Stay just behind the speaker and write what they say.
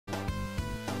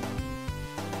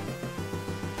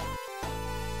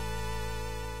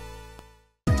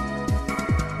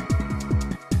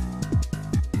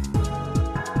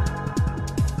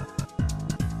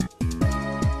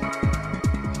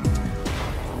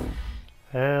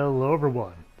Hello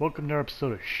everyone, welcome to our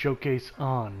episode of Showcase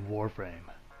on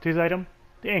Warframe. Today's item,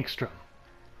 the Angstrum.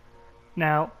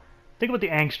 Now, the thing about the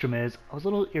Angstrum is, I was a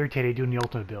little irritated doing the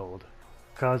ultimate build.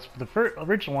 Because for the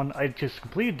original one, I just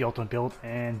completed the ultimate build,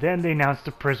 and then they announced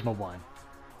the Prisma one.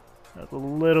 I was a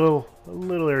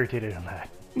little irritated on that.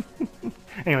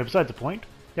 Anyway, besides the point,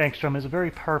 the Angstrum is a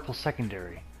very powerful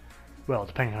secondary. Well,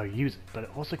 depending on how you use it, but it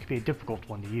also can be a difficult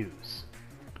one to use.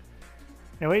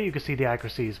 Anyway, you can see the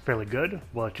accuracy is fairly good,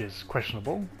 which is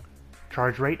questionable.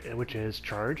 Charge rate, which is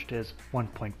charged, is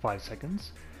 1.5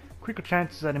 seconds. Critical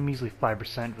chance is at a measly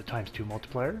 5% with ×2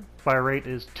 multiplier. Fire rate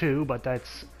is 2, but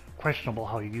that's questionable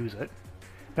how you use it.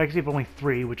 Accuracy of only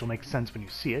 3, which will make sense when you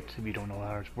see it, if you don't know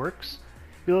how it works.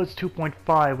 Reload is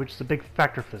 2.5, which is a big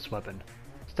factor for this weapon.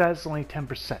 Status is only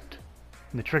 10%. And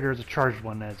the trigger is a charged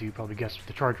one, as you probably guessed with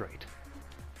the charge rate.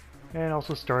 And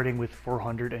also starting with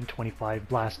 425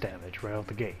 blast damage right out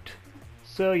the gate.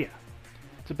 So yeah,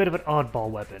 it's a bit of an oddball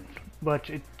weapon, but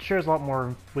it shares a lot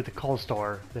more with the Call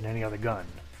Star than any other gun.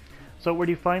 So where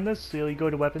do you find this? So you go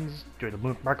to weapons, during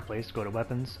the marketplace, go to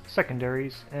weapons,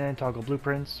 secondaries, and toggle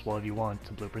blueprints. Well, if you want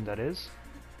a blueprint that is,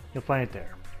 you'll find it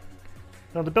there.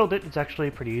 Now to build it, it's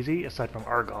actually pretty easy, aside from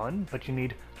Argon, but you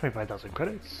need 25,000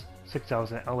 credits,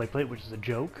 6,000 alloy plate, which is a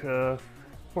joke,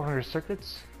 400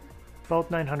 circuits, about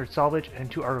 900 salvage,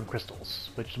 and 2 argon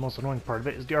crystals, which the most annoying part of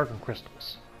it is the argon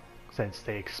crystals, since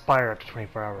they expire after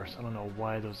 24 hours. I don't know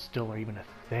why those still are even a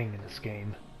thing in this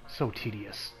game. So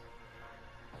tedious.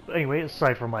 But anyway,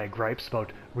 aside from my gripes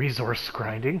about resource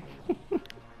grinding.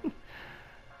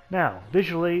 Now,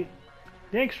 visually,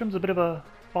 the Angstrum's a bit of a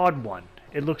odd one.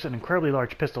 It looks an incredibly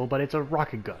large pistol, but it's a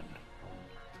rocket gun.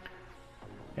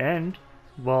 And,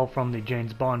 well, from the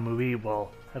James Bond movie,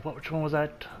 well, which one was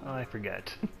that? I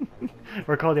forget. I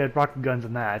recall they had rocket guns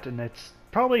in that, and it's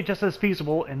probably just as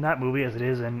feasible in that movie as it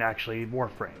is in actually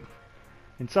Warframe.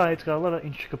 Inside, it's got a lot of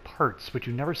intricate parts, which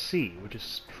you never see, which is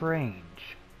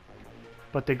strange.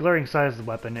 But the glaring size of the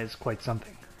weapon is quite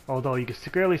something, although you can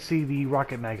clearly see the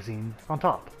rocket magazine on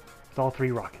top, with all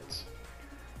 3 rockets.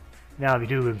 Now, if you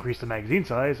do increase the magazine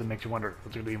size, it makes you wonder,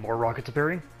 is there going to be more rockets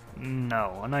appearing?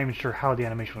 No, I'm not even sure how the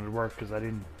animation would work, because I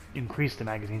didn't increase the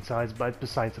magazine size, but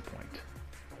besides the point.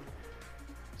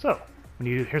 So,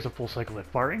 here's a full cycle of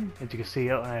firing. As you can see,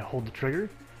 when I hold the trigger,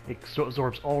 it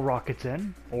absorbs all rockets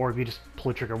in, or if you just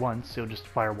pull the trigger once, it'll just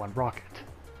fire 1 rocket.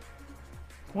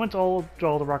 Once all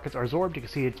the rockets are absorbed, you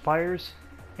can see it fires,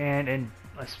 and in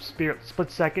a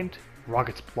split second,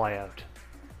 rockets fly out.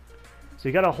 So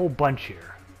you got a whole bunch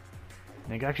here.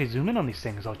 And you can actually zoom in on these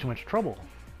things without too much trouble.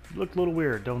 They look a little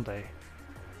weird, don't they?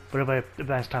 But if I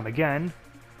advance time again,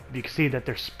 you can see that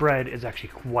their spread is actually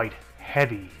quite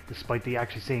heavy, despite the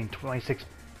actually saying 26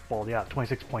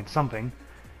 point something.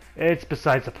 It's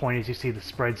besides the point, as you see the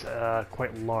spread's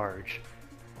quite large.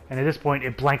 And at this point,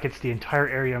 it blankets the entire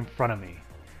area in front of me.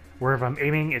 Wherever I'm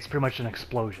aiming, it's pretty much an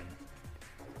explosion.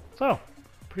 So,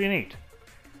 pretty neat.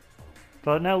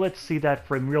 But now let's see that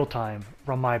from real time,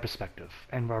 from my perspective,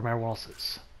 and from everyone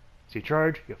else's. So you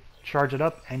charge it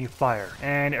up, and you fire,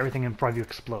 and everything in front of you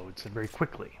explodes, and very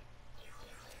quickly.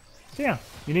 So yeah,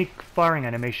 unique firing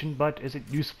animation, but is it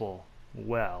useful?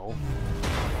 Well,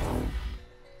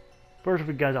 first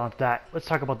we get on to that, let's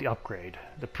talk about the upgrade,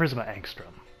 the Prisma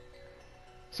Angstrum.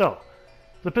 So,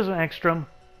 the Prisma Angstrum,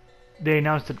 they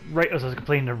announced it right as I was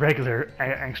completing the regular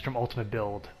Angstrum Ultimate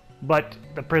build, but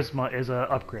the Prisma is an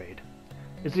upgrade.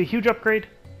 Is it a huge upgrade?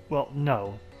 Well,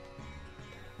 no.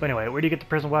 But anyway, where do you get the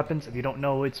Prisma weapons? If you don't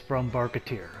know, it's from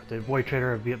Barketeer, the Void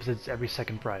Trader who visits every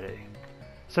second Friday.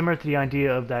 Similar to the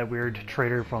idea of that weird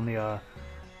trader from the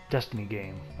Destiny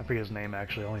game. I forget his name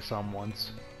actually, I only saw him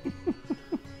once.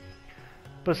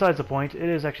 Besides the point, it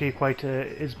is actually quite,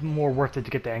 it's more worth it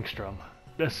to get the Angstrum,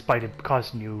 despite it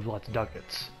costing you lots of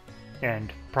ducats,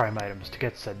 and prime items to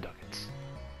get said ducats.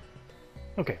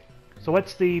 Okay, so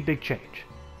what's the big change?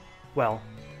 Well,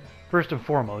 first and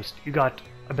foremost, you got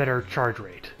a better charge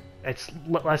rate. It's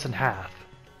less than half.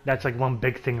 That's like one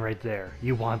big thing right there.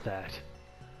 You want that.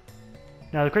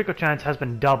 Now, the critical chance has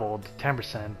been doubled to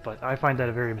 10%, but I find that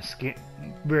a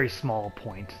very small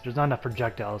point. There's not enough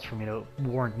projectiles for me to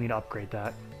warrant me to upgrade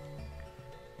that.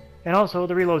 And also,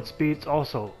 the reload speed's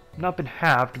also not been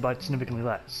halved, but significantly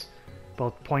less.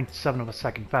 About 0.7 of a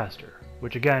second faster.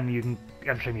 Which again, you can,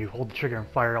 every time you hold the trigger and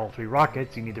fire all 3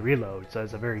 rockets, you need to reload, so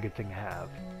that's a very good thing to have.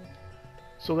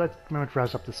 So that pretty much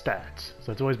wraps up the stats,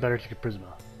 so it's always better to get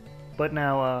Prisma. But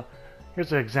now,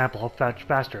 here's an example how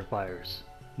faster it fires.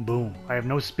 Boom, I have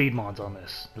no speed mods on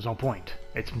this. There's no point.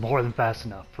 It's more than fast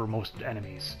enough for most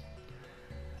enemies.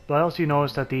 But also you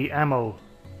notice that the ammo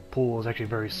pool is actually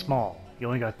very small. You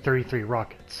only got 33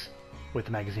 rockets, with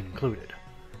the magazine included.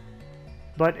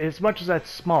 But as much as that's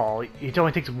small, it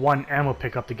only takes one ammo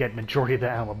pickup to get majority of the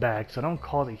ammo back, so I don't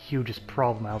call it the hugest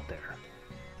problem out there.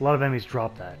 A lot of enemies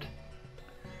drop that.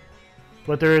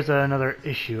 But there is another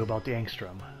issue about the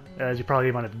Angstrum. As you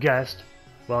probably might have guessed,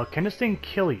 well, can this thing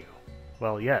kill you?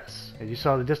 Well, yes. As you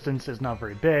saw, the distance is not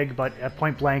very big, but at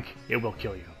point blank, it will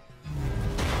kill you.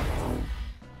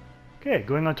 Okay,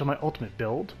 going on to my ultimate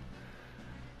build.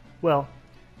 Well,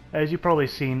 as you've probably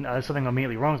seen, something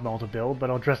immediately wrong with my ultimate build, but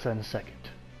I'll address that in a second.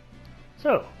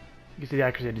 So, you can see the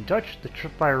accuracy I didn't touch. The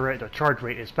fire rate, the charge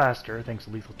rate is faster thanks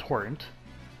to Lethal Torrent,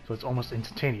 so it's almost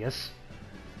instantaneous.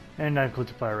 And that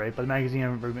includes the fire rate, but the magazine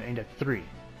remained at 3.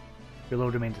 Your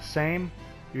load remains the same.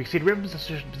 You can see the ribbon's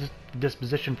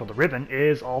disposition for the ribbon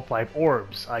is all 5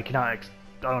 orbs. I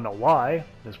don't know why.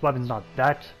 This weapon's not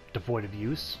that devoid of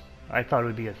use. I thought it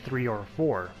would be a 3 or a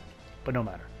 4, but no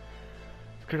matter.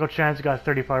 Critical chance, you got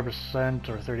 35%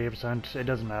 or 38%, it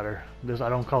doesn't matter. I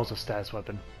don't call this a status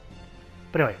weapon.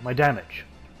 But anyway, my damage.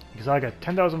 Because I got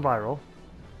 10,000 viral,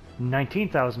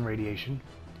 19,000 radiation,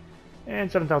 and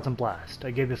 7,000 blast.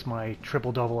 I gave this my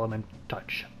triple double element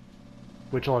touch,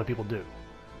 which a lot of people do.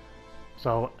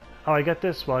 So, how I get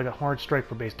this? Well, I got Hard Strike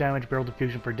for base damage, Barrel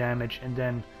Diffusion for damage, and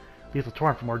then Lethal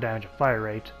Torrent for more damage and fire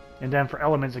rate. And then for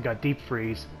elements, I got Deep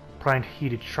Freeze, Primed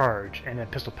Heated Charge, and then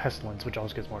Pistol Pestilence, which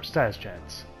also gets more status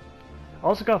chance. I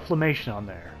also got Flammation on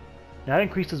there. Now that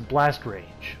increases blast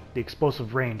range, the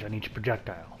explosive range on each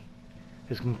projectile.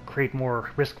 This can create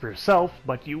more risk for yourself,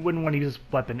 but you wouldn't want to use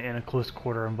this weapon in a close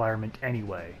quarter environment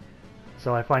anyway.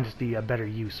 So I find it's the better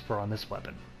use on this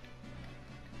weapon.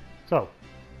 So,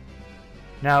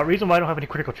 now the reason why I don't have any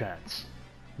critical chance.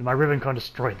 My Ribbon Con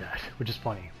destroyed that, which is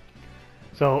funny.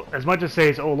 So, as much as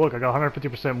says, oh look, I got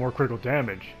 150% more critical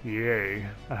damage, yay.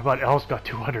 How about else got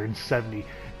 270%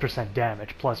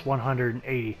 damage, plus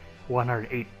 108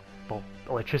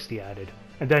 electricity added,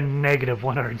 and then negative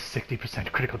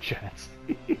 160% critical chance.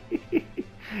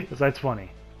 So that's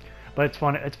funny. But it's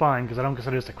fine, because I don't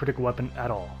consider this a critical weapon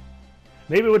at all.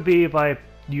 Maybe it would be if I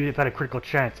had a critical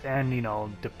chance and, you know,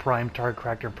 the Prime Target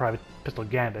Cracker and Private Pistol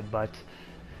Gambit, but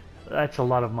that's a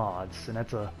lot of mods, and I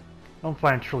don't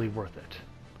find it truly worth it.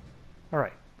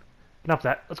 Alright, enough of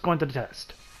that. Let's go into the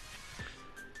test.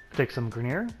 Take some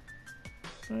Grenier,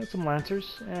 some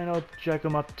Lancers, and I'll jack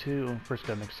them up to... First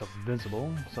gotta make myself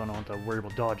invincible, so I don't have to worry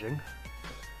about dodging.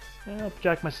 And I'll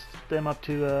jack them up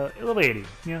to level 80.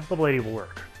 Yeah, level 80 will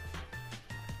work.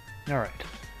 Alright.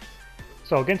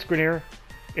 So against Grenier,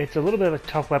 it's a little bit of a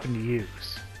tough weapon to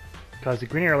use, because the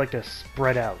Grenier like to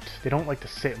spread out. They don't like to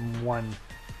sit in one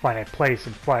finite place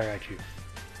and fire at you.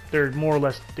 They're more or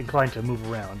less inclined to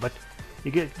move around, but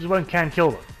this one can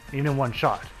kill them, even in one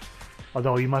shot.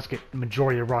 Although you must get the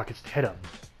majority of the rockets to hit them.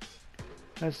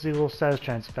 That's the little status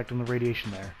chance effect on the radiation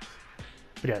there.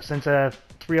 But yeah, since I have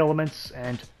 3 elements,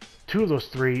 and 2 of those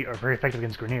 3 are very effective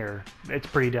against Grenier, it's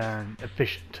pretty darn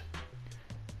efficient.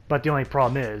 But the only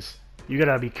problem is, you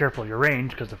gotta be careful of your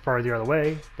range, because the farther the other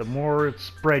way, the more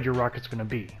spread your rocket's gonna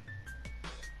be.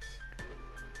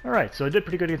 Alright, so I did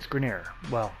pretty good against Grenier.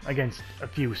 Well, against a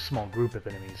few small group of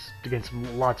enemies. Against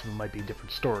lots of them might be a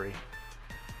different story.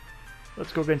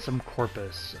 Let's go against some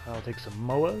Corpus. I'll take some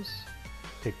MOAs,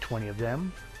 take 20 of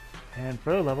them, and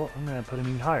for the level, I'm going to put them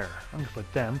even higher. I'm going to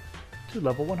put them to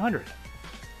level 100.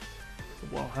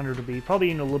 100 will be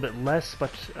probably a little bit less, but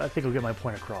I think I'll get my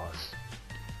point across.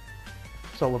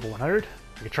 So level 100,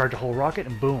 I can charge a whole rocket,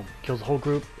 and boom, kills the whole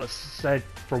group, aside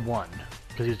for one.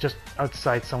 Because he's just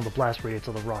outside some of the blast radius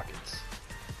of the rockets.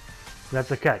 That's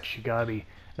the catch. You gotta be in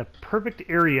the perfect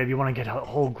area if you want to get a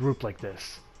whole group like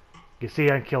this. You see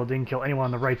I didn't kill anyone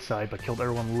on the right side, but killed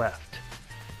everyone left.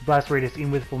 The blast radius,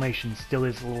 even with Flammation, still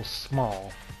is a little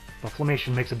small, but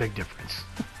Flammation makes a big difference.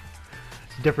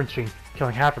 It's the difference between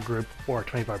killing half a group or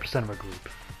 25% of a group.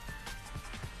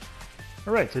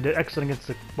 Alright, so I did excellent against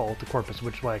the Corpus,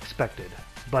 which is what I expected.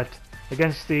 But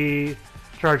against the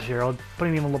charge here, I'll put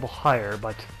him even a level higher,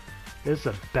 but this is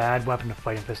a bad weapon to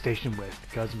fight Infestation with,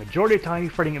 because the majority of the time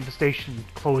you're fighting Infestation in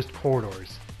closed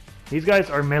corridors. These guys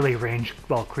are melee range,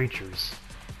 creatures.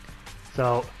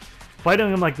 So,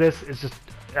 fighting them like this is just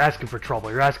asking for trouble.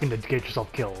 You're asking to get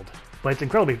yourself killed. But it's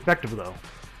incredibly effective, though.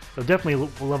 They'll definitely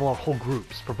level out whole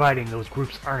groups, providing those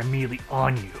groups aren't immediately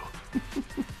on you.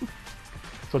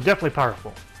 So definitely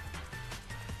powerful.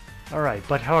 Alright,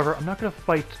 but however, I'm not going to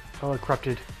fight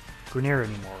Corrupted Grenier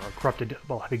anymore, or Corrupted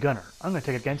Heavy Gunner. I'm going to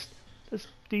take it against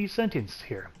the Sentients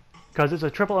here. Because it's a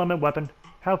triple element weapon,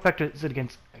 how effective is it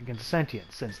against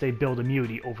Sentients, since they build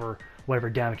immunity over whatever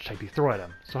damage type you throw at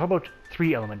them? So how about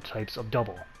 3 element types of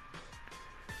double?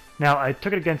 Now, I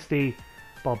took it against the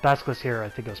Basilisk here, I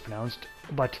think it was pronounced,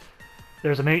 but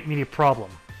there's a immediate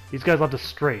problem. These guys love to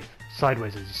strafe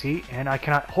sideways, as you see, and I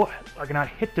cannot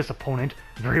hit this opponent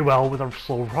very well with a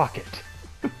slow rocket.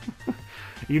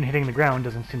 Even hitting the ground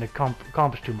doesn't seem to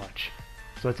accomplish too much.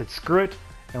 So I said screw it,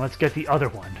 and let's get the other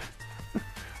one. So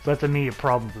that's to me a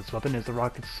problem with this weapon, is the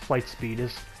rocket's flight speed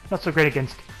is not so great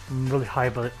against really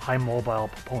high mobile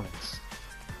opponents.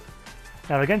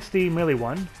 Now against the melee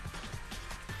one,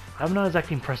 I'm not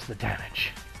exactly impressed with the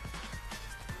damage.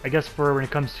 I guess for when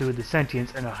it comes to the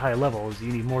sentience and the high levels,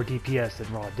 you need more DPS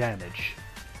than raw damage.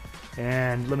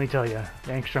 And let me tell you,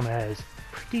 the Angstrum has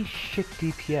pretty shit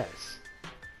DPS.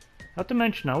 Not to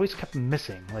mention, I always kept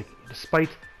missing. Like, despite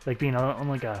like being on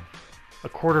like a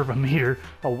quarter of a meter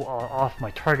off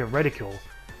my target reticule,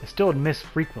 I still would miss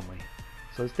frequently.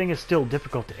 So this thing is still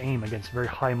difficult to aim against very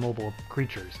high mobile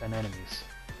creatures and enemies.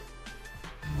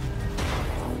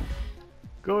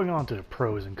 Going on to the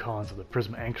pros and cons of the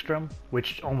Prism Angstrum,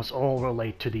 which almost all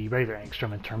relate to the regular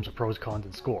Angstrum in terms of pros, cons,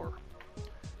 and score.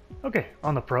 Okay,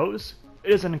 on the pros,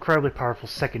 it is an incredibly powerful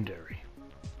secondary.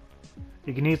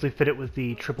 You can easily fit it with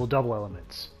the triple-double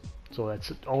elements, so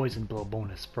that's always a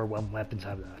bonus for when weapons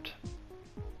have that.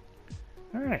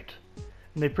 Alright,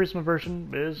 and the Prism version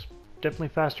is definitely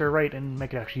faster to write and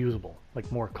make it actually usable,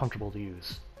 like more comfortable to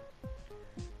use.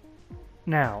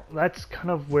 Now, that's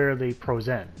kind of where the pros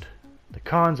end. The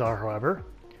cons are, however,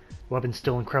 the weapon's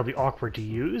still incredibly awkward to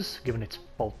use, given its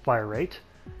bolt fire rate.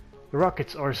 The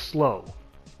rockets are slow.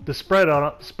 The spread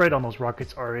on those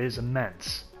rockets is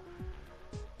immense.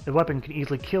 The weapon can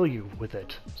easily kill you with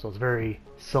it, so it's very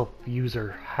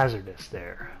self-user hazardous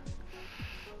there.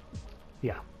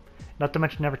 Yeah. Not to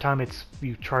mention every time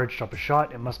you charge up a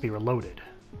shot, it must be reloaded.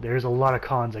 There's a lot of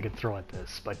cons I can throw at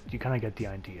this, but you kind of get the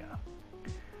idea.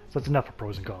 So that's enough for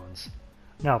pros and cons.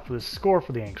 Now for the score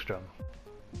for the Angstrum.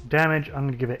 Damage, I'm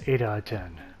going to give it 8 out of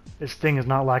 10. This thing is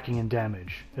not lacking in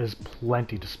damage. It has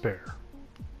plenty to spare.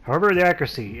 However, the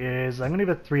accuracy is, I'm going to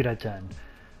give it 3 out of 10.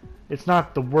 It's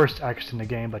not the worst accuracy in the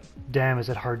game, but damn is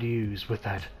it hard to use with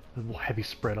that heavy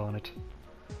spread on it.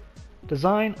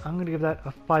 Design, I'm going to give that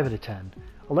a 5 out of 10.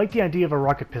 I like the idea of a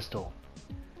rocket pistol,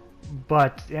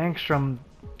 but the Angstrum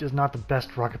is not the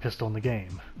best rocket pistol in the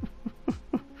game.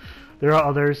 There are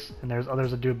others, and there's others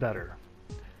that do it better.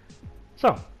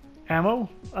 So, ammo,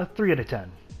 a 3 out of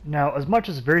 10. Now, as much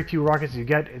as very few rockets you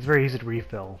get, it's very easy to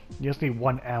refill. You just need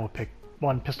one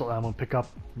pistol ammo to pick up,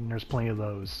 and there's plenty of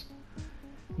those.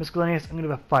 Miscellaneous, I'm going to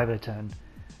give a 5 out of 10.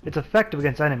 It's effective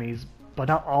against enemies, but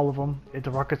not all of them.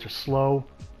 The rockets are slow.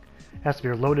 It has to be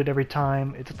reloaded every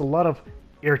time. It's just a lot of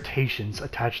irritations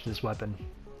attached to this weapon.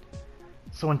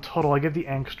 So in total, I give the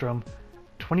Angstrum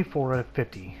 24 out of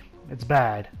 50. It's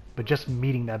bad, but just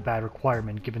meeting that bad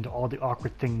requirement given to all the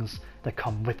awkward things that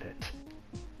come with it.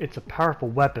 It's a powerful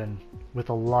weapon with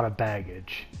a lot of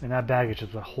baggage, and that baggage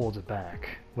is what holds it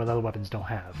back, what other weapons don't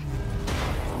have.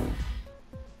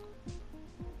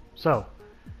 So,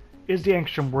 is the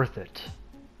Angstrum worth it?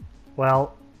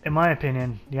 Well, in my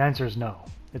opinion, the answer is no.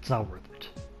 It's not worth it.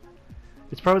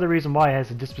 It's probably the reason why it has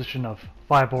a disposition of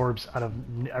 5 orbs out of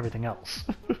everything else.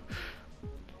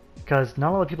 Because not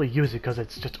a lot of people use it because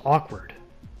it's just awkward.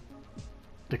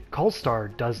 The Cold Star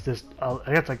does this,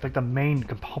 I guess like the main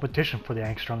competition for the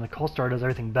Angstrum. The Cold Star does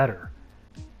everything better.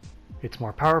 It's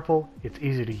more powerful, it's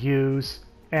easy to use,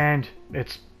 and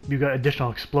you got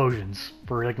additional explosions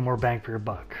for like more bang for your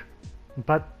buck.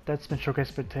 But that's been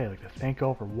Showcase for today. I'd like to thank you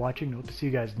all for watching and hope to see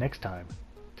you guys next time.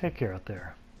 Take care out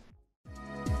there.